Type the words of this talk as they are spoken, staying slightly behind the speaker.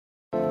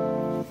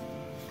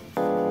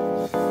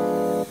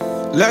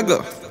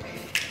Lego.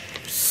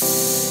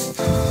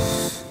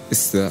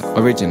 It's the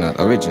original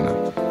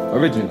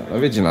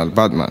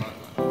Batman.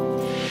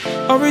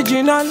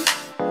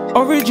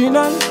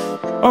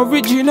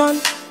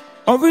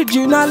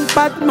 Original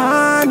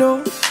Batman.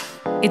 Oh.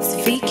 It's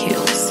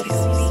V-Kills.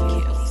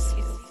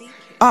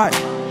 Aye.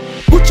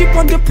 Gucci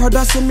on the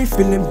Prada, say me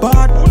feeling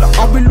bad.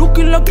 I be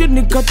looking like the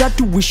nigga that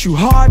you wish you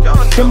had.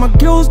 Them my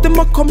girls, them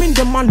are coming,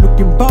 them are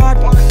looking bad.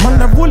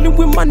 Man, I'm rolling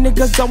with my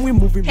niggas and we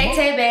moving. Hey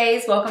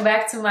TayBaes, welcome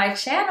back to my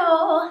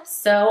channel.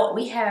 So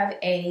we have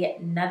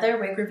another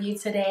wig review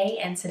today,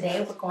 and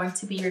today we're going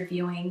to be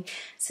reviewing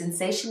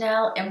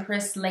Sensationnel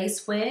Empress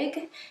lace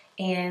wig,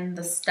 and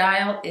the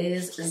style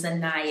is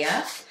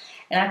Zaniya.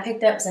 And I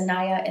picked up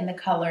Zaniya in the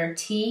color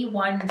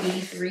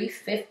T1B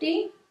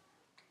 350.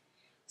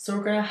 So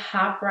we're gonna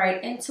hop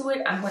right into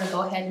it. I'm gonna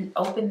go ahead and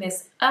open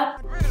this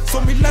up. So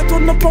me let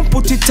on up and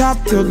put it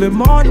up till the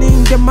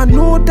morning. Them I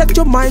know that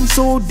your mind,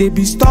 so they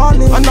be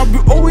stalling. And I'll be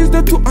always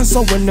there to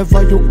answer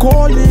whenever you're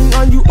calling.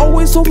 And you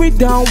always hold me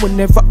down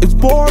whenever it's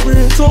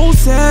boring. So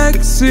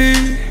sexy.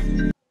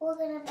 We're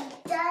gonna be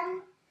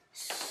done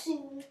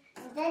soon.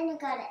 And then you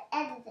gotta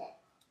edit it.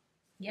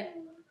 Yep.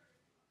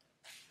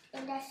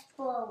 And that's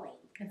boring.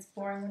 It's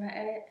boring when I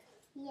edit?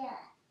 Yeah.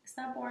 It's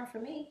not boring for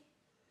me.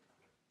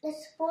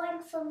 It's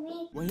boring for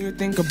me. When you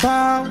think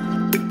about,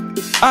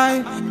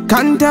 I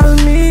can't tell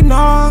me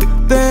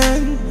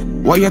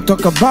nothing. What you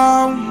talk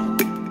about,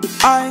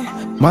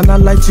 man, I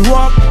light you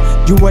up.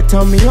 You will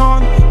turn me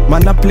on.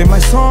 Man, I play my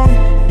song.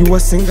 You will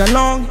sing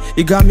along.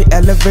 You got me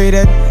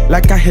elevated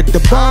like I hit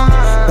the bomb.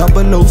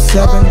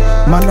 007,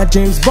 man, I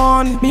James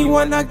Bond. Me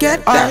wanna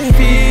get that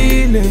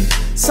feeling.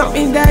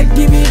 Something that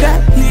give me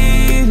that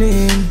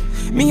healing.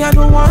 Me, I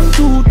don't want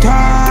to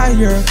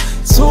tire.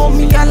 So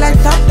me, I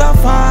light up the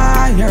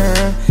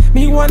fire.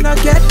 Me wanna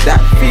get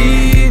that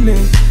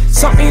feeling.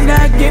 Something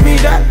that give me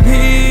that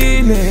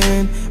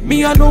healing.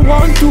 Me, I don't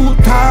want to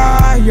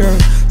tire.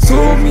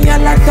 So me, I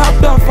light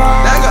up the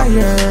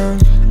fire.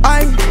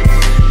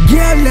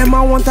 Girl, them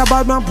I want a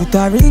bad man, put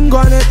a ring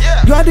on it.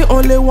 You're the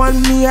only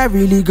one me I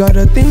really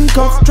gotta think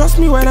of. Trust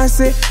me when I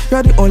say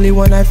you're the only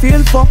one I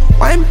feel for.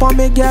 Wine for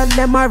me, girl,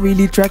 them I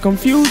really try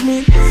confuse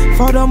me.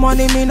 For the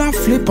money, me not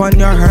flip on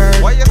your head.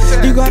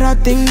 You got a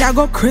thing that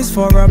go Chris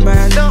for a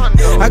man.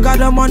 I got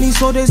the money,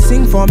 so they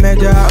sing for me,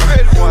 girl.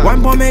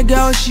 Wine for me,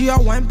 girl, she a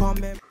wine for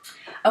me.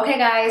 Okay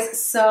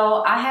guys,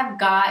 so I have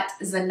got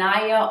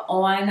Zaniya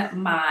on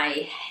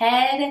my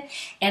head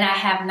and I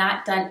have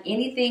not done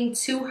anything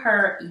to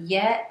her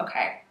yet.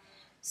 Okay,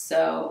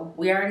 so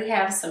we already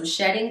have some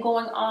shedding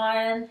going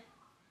on.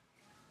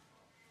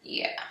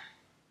 Yeah.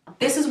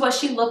 This is what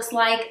she looks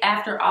like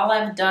after all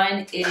I've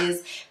done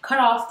is cut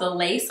off the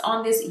lace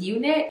on this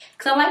unit.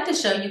 Because I like to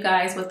show you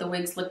guys what the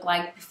wigs look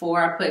like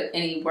before I put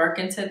any work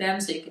into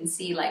them, so you can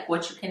see like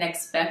what you can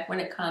expect when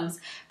it comes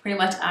pretty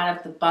much out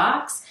of the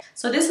box.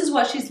 So this is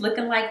what she's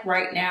looking like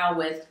right now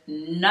with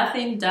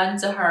nothing done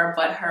to her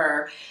but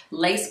her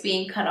lace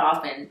being cut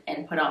off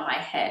and put on my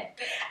head.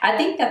 I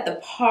think that the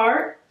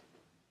part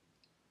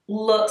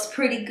looks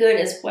pretty good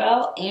as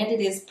well, and it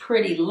is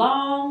pretty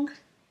long.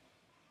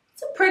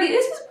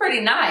 This is pretty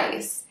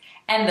nice.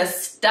 And the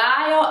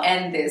style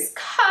and this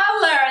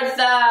color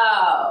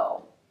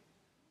though.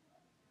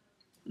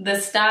 The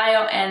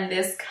style and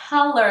this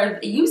color,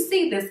 you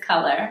see this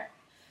color.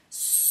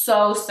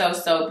 So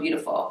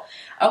beautiful.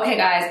 Okay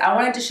guys, I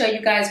wanted to show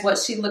you guys what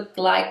she looked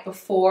like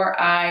before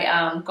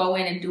I go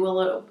in and do a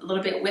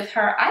little bit with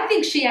her. I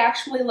think she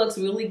actually looks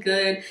really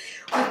good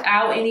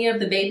without any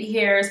of the baby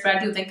hairs, but I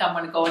do think I'm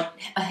gonna go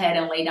ahead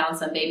and lay down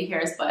some baby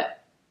hairs,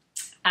 but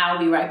I'll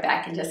be right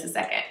back in just a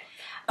second.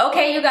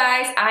 Okay, you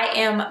guys, I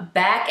am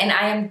back and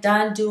I am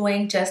done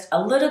doing just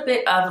a little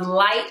bit of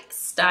light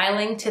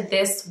styling to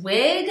this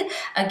wig.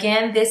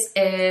 Again, this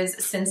is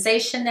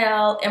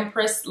Sensationnel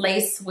Empress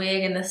lace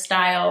wig in the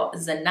style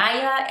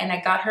Zaniya, and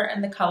I got her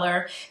in the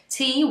color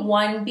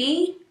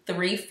T1B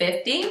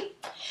 350.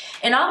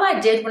 And all I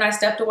did when I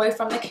stepped away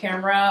from the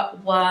camera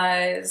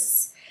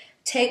was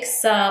take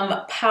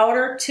some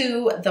powder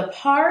to the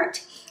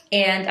part.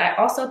 And I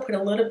also put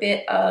a little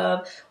bit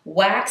of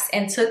wax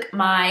and took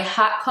my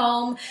hot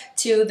comb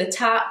to the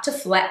top to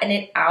flatten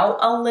it out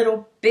a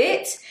little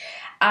bit.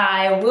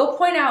 I will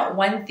point out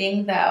one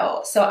thing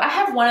though. So I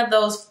have one of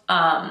those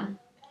hot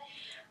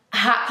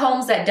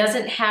combs that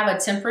doesn't have a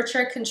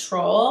temperature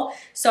control.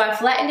 So I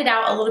flattened it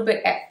out a little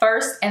bit at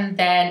first, and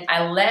then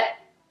I let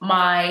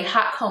my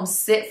hot comb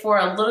sit for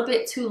a little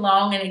bit too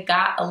long and it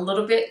got a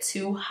little bit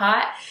too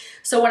hot.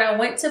 So when I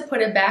went to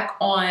put it back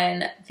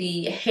on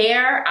the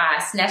hair,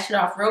 I snatched it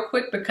off real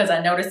quick because I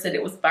noticed that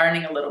it was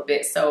burning a little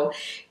bit. So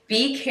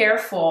be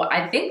careful.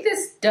 I think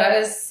this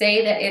does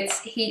say that it's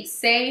heat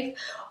safe,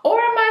 or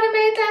I might have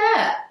made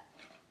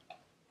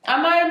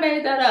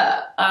that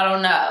up. I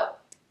don't know.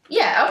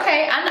 Yeah,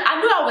 okay.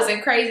 I knew I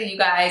wasn't crazy, you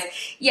guys.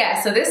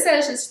 Yeah, so this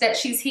says that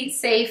she's heat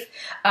safe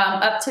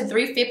up to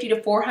 350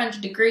 to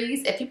 400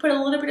 degrees. If you put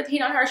a little bit of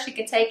heat on her, she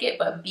can take it,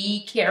 but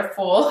be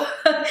careful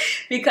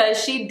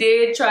because she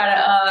did try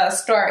to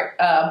start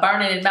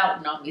burning and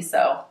melting on me.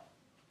 So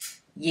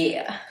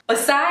yeah.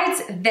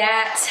 Besides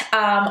that,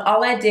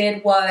 all I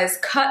did was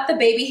cut the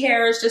baby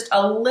hairs just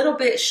a little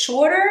bit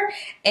shorter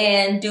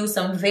and do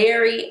some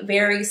very,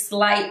 very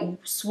slight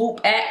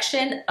swoop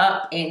action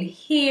up in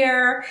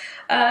here,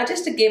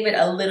 just to give it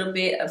a little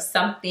bit of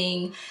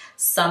something,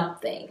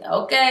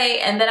 okay?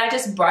 And then I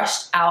just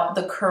brushed out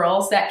the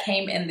curls that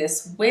came in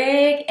this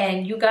wig,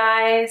 and you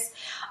guys,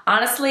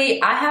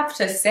 honestly, I have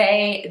to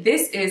say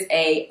this is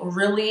a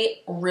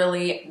really,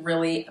 really,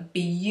 really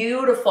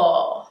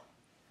beautiful,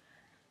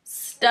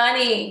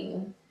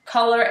 stunning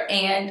color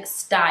and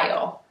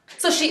style.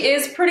 So she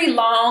is pretty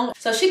long.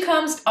 So she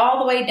comes all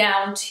the way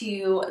down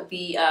to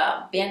the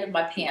band of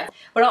my pants.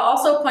 But I'll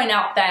also point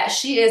out that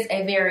she is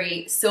a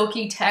very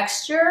silky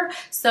texture.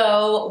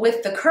 So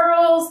with the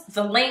curls,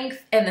 the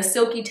length, and the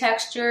silky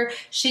texture,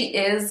 she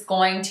is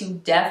going to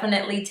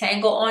definitely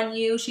tangle on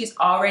you. She's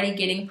already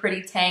getting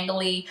pretty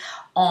tangly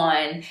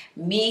on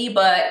me,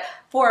 but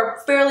for a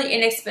fairly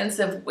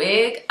inexpensive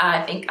wig,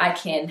 I think I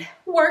can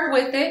work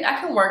with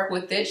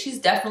it. She's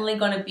definitely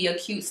going to be a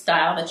cute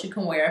style that you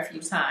can wear a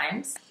few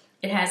times.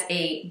 It has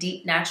a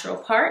deep natural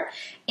part,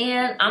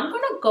 and I'm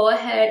going to go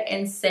ahead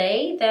and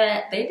say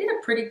that they did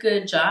a pretty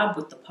good job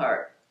with the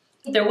part.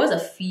 There was a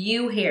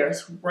few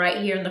hairs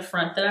right here in the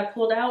front that I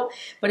pulled out,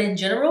 but in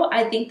general,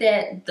 I think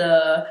that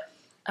the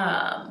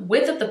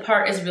width of the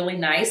part is really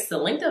nice. The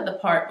length of the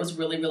part was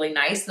really, really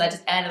nice, and I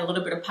just added a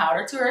little bit of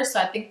powder to her,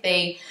 so I think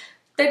they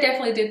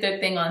definitely did their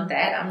thing on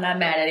that. I'm not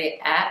mad at it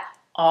at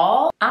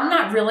all. I'm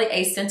not really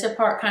a center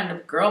part kind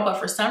of girl, but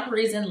for some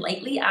reason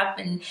lately I've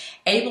been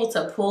able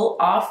to pull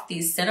off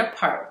these center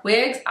part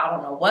wigs. I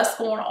don't know what's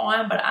going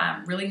on, but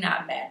I'm really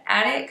not mad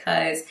at it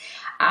because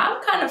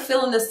I'm kind of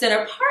feeling the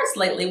center parts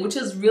lately, which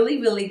is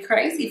really, really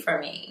crazy for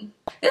me.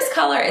 This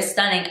color is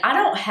stunning. I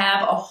don't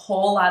have a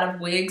whole lot of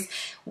wigs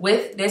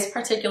with this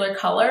particular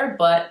color,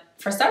 but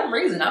for some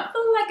reason, I'm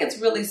feeling like it's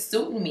really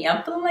suiting me.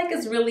 I'm feeling like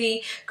it's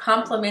really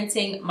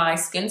complementing my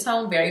skin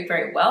tone very,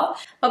 very well.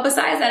 But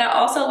besides that, I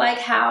also like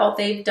how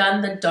they've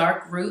done the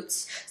dark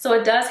roots. So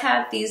it does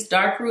have these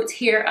dark roots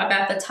here up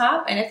at the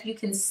top. And if you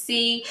can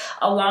see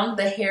along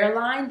the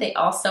hairline, they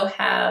also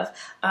have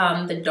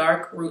the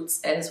dark roots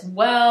as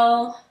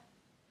well,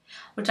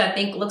 which I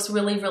think looks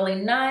really, really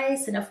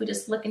nice. And if we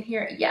just look in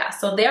here, yeah,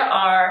 so there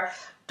are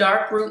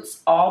dark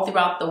roots all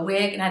throughout the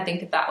wig, and I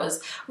think that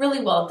was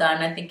really well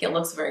done. I think it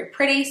looks very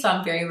pretty, so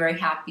I'm very, very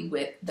happy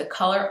with the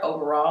color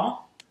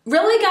overall.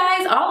 Really,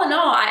 guys, all in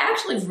all, I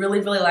actually really,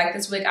 really like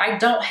this wig. I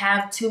don't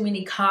have too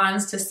many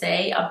cons to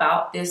say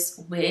about this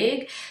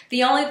wig.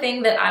 The only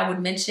thing that I would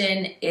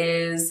mention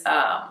is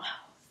that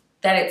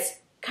it's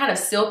kind of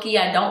silky.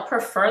 I don't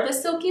prefer the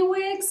silky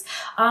wigs,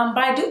 but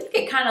I do think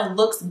it kind of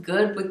looks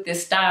good with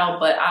this style,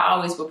 but I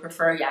always would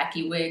prefer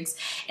yaki wigs.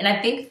 And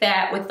I think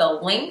that with the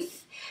length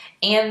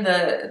and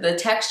the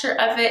texture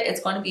of it, it's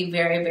going to be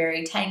very,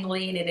 very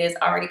tangly, and it is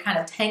already kind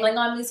of tangling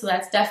on me, so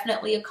that's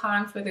definitely a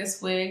con for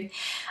this wig.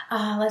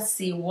 Let's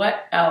see,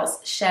 what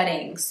else?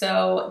 Shedding.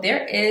 So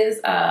there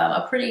is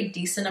a pretty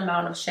decent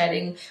amount of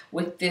shedding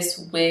with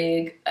this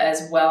wig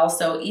as well.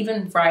 So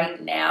even right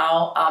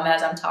now,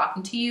 as I'm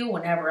talking to you,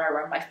 whenever I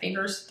run my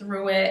fingers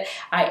through it,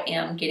 I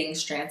am getting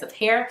strands of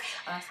hair.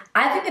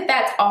 I think that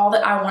that's all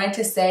that I wanted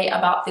to say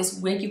about this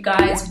wig, you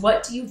guys.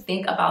 What do you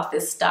think about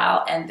this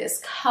style and this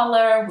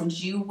color? Would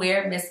you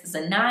wear Miss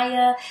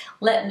Zaniya?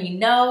 Let me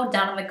know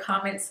down in the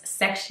comments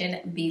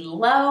section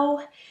below.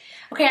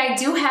 Okay, I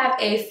do have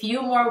a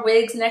few more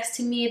wigs next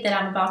to me that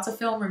I'm about to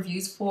film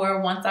reviews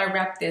for once I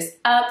wrap this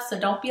up, so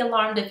don't be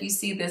alarmed if you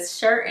see this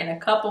shirt in a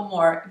couple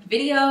more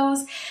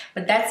videos.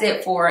 But that's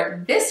it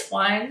for this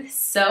one.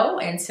 So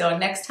until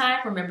next time,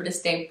 remember to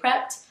stay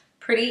prepped,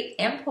 pretty,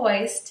 and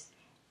poised,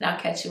 and I'll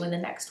catch you in the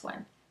next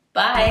one.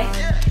 Bye.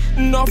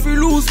 Now if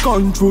you lose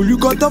control, you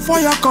got the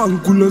fire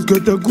concool, let's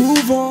get the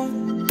groove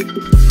on.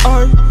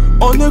 I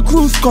on a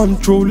cruise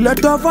control, let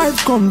the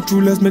vibes come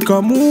true, let's make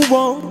a move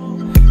on.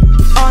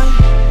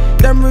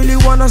 Them really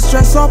wanna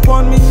stress up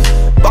on me.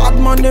 Bad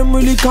man, them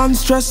really can't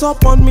stress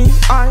up on me.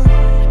 I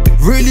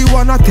really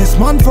wanna test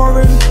man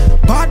for it.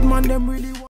 Bad man, them really